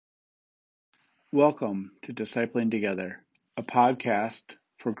Welcome to Discipling Together, a podcast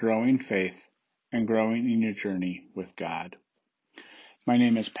for growing faith and growing in your journey with God. My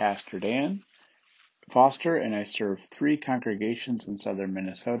name is Pastor Dan Foster, and I serve 3 congregations in southern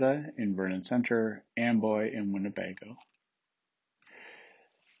Minnesota, in Vernon Center, Amboy, and Winnebago.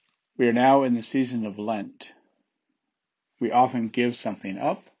 We are now in the season of Lent. We often give something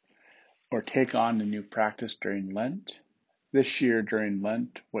up or take on a new practice during Lent. This year during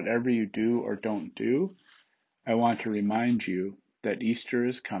Lent, whatever you do or don't do, I want to remind you that Easter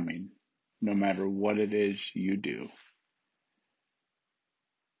is coming, no matter what it is you do.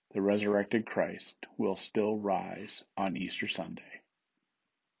 The resurrected Christ will still rise on Easter Sunday.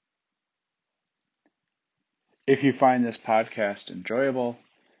 If you find this podcast enjoyable,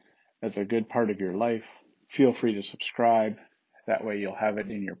 as a good part of your life, feel free to subscribe. That way you'll have it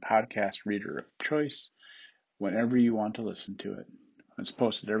in your podcast reader of choice whenever you want to listen to it. It's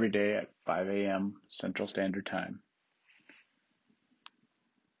posted every day at 5 a.m. Central Standard Time.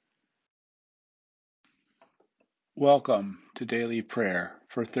 Welcome to Daily Prayer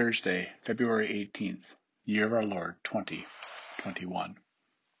for Thursday, February 18th, Year of our Lord 2021.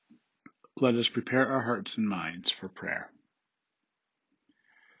 Let us prepare our hearts and minds for prayer.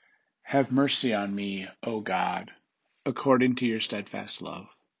 Have mercy on me, O God, according to your steadfast love.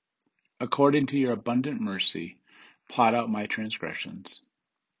 According to your abundant mercy, blot out my transgressions.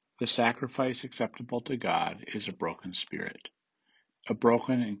 The sacrifice acceptable to God is a broken spirit, a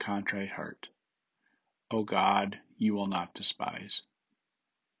broken and contrite heart. O God, you will not despise.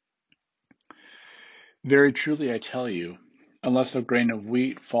 Very truly I tell you, unless a grain of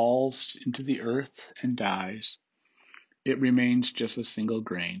wheat falls into the earth and dies, it remains just a single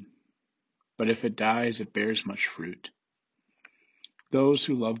grain. But if it dies, it bears much fruit. Those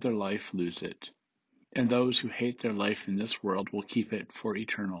who love their life lose it, and those who hate their life in this world will keep it for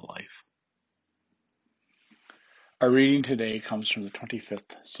eternal life. Our reading today comes from the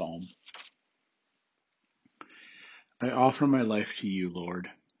 25th Psalm. I offer my life to you, Lord.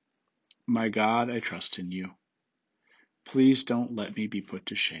 My God, I trust in you. Please don't let me be put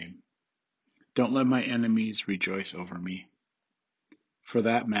to shame. Don't let my enemies rejoice over me. For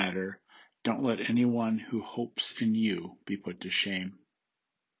that matter, don't let anyone who hopes in you be put to shame.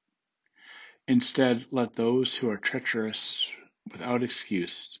 Instead, let those who are treacherous without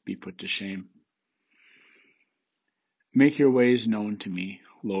excuse be put to shame. Make your ways known to me,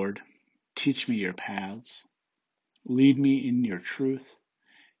 Lord. Teach me your paths. Lead me in your truth.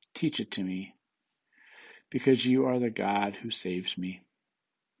 Teach it to me, because you are the God who saves me.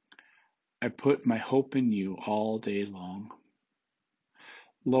 I put my hope in you all day long.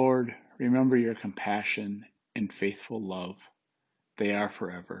 Lord, remember your compassion and faithful love. They are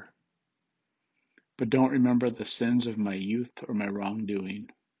forever. But don't remember the sins of my youth or my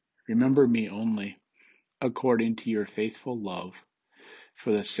wrongdoing. Remember me only, according to your faithful love,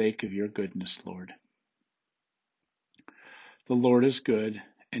 for the sake of your goodness, Lord. The Lord is good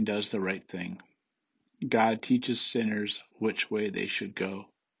and does the right thing. God teaches sinners which way they should go.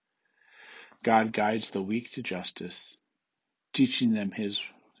 God guides the weak to justice, teaching them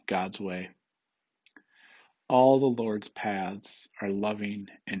God's way. All the Lord's paths are loving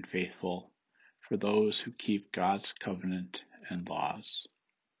and faithful for those who keep God's covenant and laws.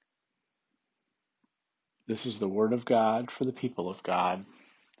 This is the word of God for the people of God.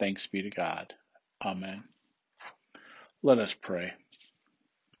 Thanks be to God. Amen. Let us pray.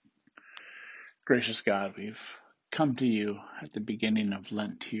 Gracious God, we've come to you at the beginning of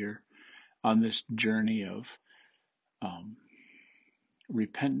Lent here on this journey of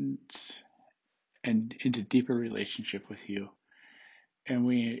repentance and into deeper relationship with you. And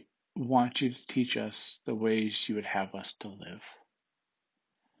we want you to teach us the ways you would have us to live.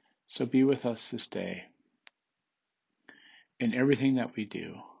 So be with us this day in everything that we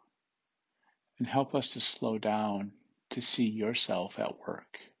do, and help us to slow down to see yourself at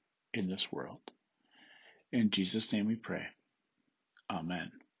work in this world. In Jesus' name we pray. Amen.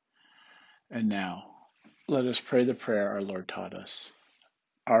 And now, let us pray the prayer our Lord taught us.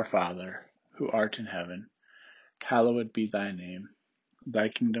 Our Father, who art in heaven, hallowed be thy name. Thy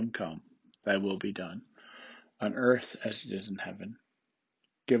kingdom come, thy will be done, on earth as it is in heaven.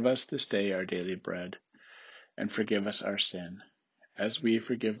 Give us this day our daily bread, and forgive us our sin, as we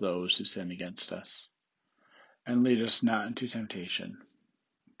forgive those who sin against us. And lead us not into temptation,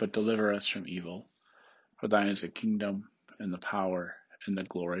 but deliver us from evil. For thine is the kingdom, and the power, and the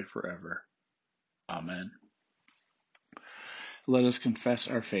glory forever. Amen. Let us confess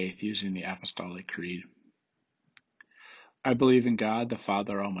our faith using the Apostolic Creed. I believe in God, the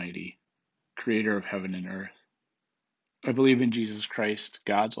Father Almighty, creator of heaven and earth. I believe in Jesus Christ,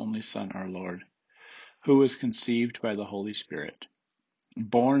 God's only Son, our Lord, who was conceived by the Holy Spirit,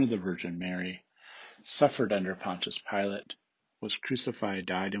 born of the Virgin Mary, suffered under Pontius Pilate, was crucified,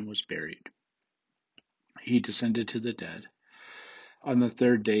 died, and was buried. He descended to the dead. On the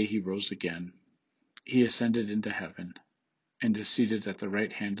third day he rose again. He ascended into heaven, and is seated at the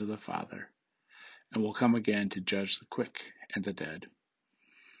right hand of the Father, and will come again to judge the quick and the dead.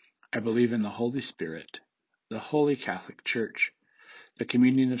 I believe in the Holy Spirit, the Holy Catholic Church, the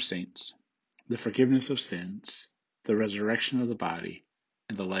communion of saints, the forgiveness of sins, the resurrection of the body,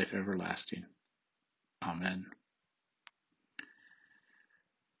 and the life everlasting. Amen.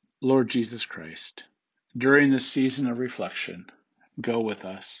 Lord Jesus Christ, during this season of reflection, go with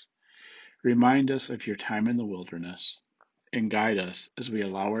us, remind us of your time in the wilderness, and guide us as we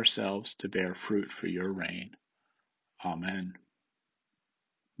allow ourselves to bear fruit for your reign. Amen.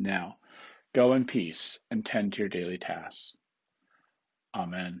 Now, go in peace and tend to your daily tasks.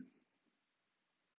 Amen.